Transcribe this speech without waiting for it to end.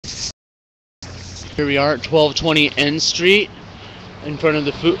Here we are at 1220 N Street in front of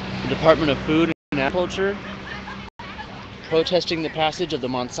the Department of Food and Agriculture, protesting the passage of the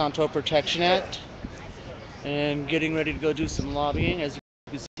Monsanto Protection Act and getting ready to go do some lobbying. As you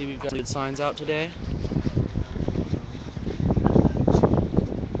can see, we've got good signs out today.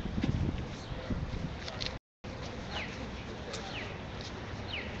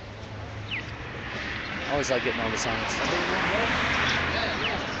 I always like getting all the signs.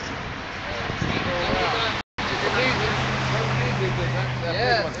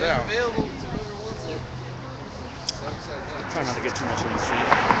 Yeah, available. Try not to get too much in the street.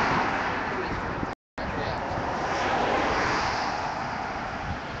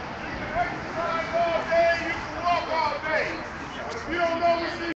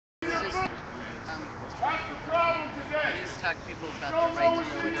 Talk to people about the right to know what's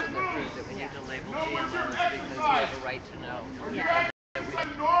in their food, that we need to label GMOs because we have a right to know. That we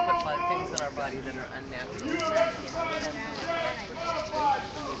put things in our body that are unnatural.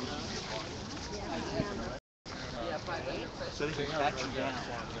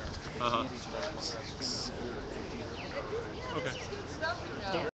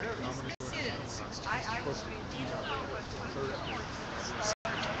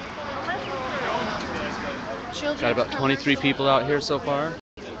 Got about 23 people out here so far.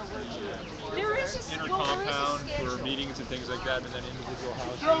 Inner compound for meetings and things like that, and then individual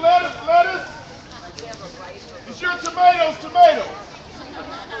houses. Your lettuce. Is your tomatoes?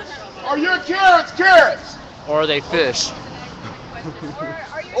 Are your carrots? Or are they fish?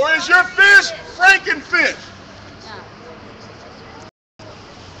 Or is your fish Frankenfish?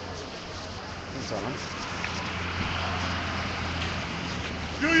 That's on.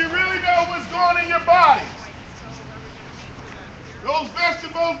 Do you really know what's going in your body? Those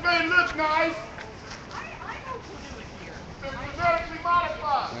vegetables may look nice. They're genetically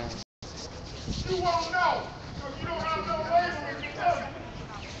modified. You won't know. Because you don't have no label in your belly.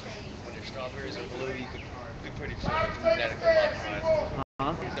 When your strawberries are blue, you could be pretty sure they're genetically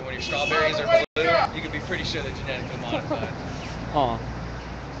modified. So when your strawberries are blue, you could be pretty sure they're genetically modified.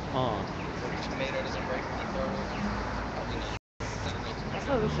 When your tomato doesn't break when you throw it. That's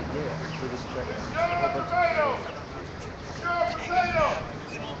what we should do. We just check it.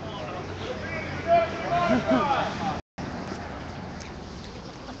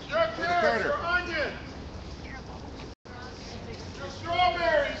 Your carrots, your onions, your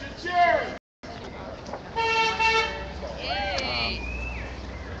strawberries, your cherries.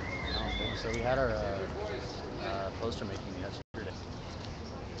 So we had our poster making yesterday.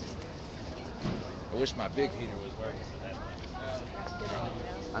 I wish my big heater was working for that.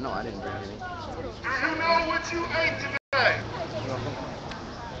 I know I didn't bring any. Do you know what you ate today?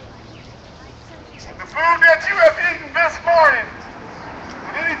 The food that you have eaten this morning.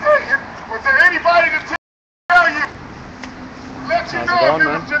 Was there anybody to tell you? Let you know if it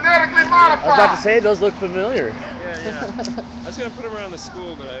was genetically modified? I was about to say, those look familiar. Yeah. I was going to put them around the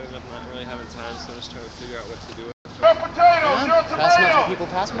school, but I ended up not really having time, so I was trying to figure out what to do with them. Your potatoes, your tomatoes. Pass them out to people,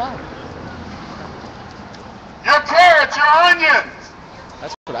 pass them out. Your carrots, your onions.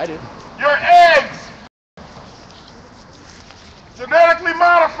 That's what I do. Your eggs. Genetically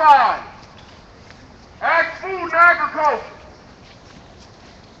modified. Ask Food and Agriculture.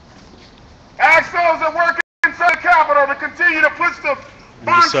 Ask those that work inside the Capitol to continue to push the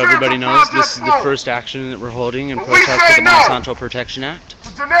Just so everybody knows, this is the first action that we're holding in protest of the Monsanto Protection Act.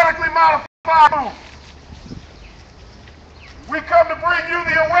 Genetically modified food. We come to bring you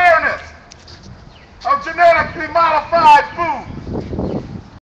the awareness of genetically modified food.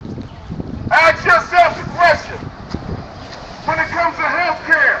 Ask yourself the question, when it comes to health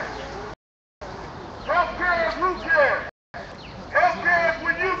care. Health care is who cares. Health care is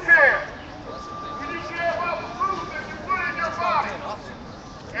when you care. When you care about the food that you put in your body.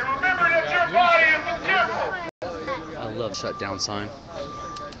 And remember that your body is a temple. I love shutdown sign.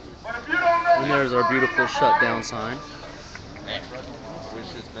 But if you don't know, And there's our beautiful shutdown sign. Wish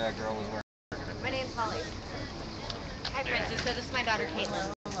this bad girl was wearing. My name's Holly. Hi, Francisco. This is my daughter,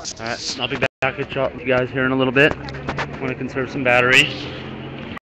 Caitlin. Alright, I'll be back at you guys here in a little bit. I'm going to conserve some battery.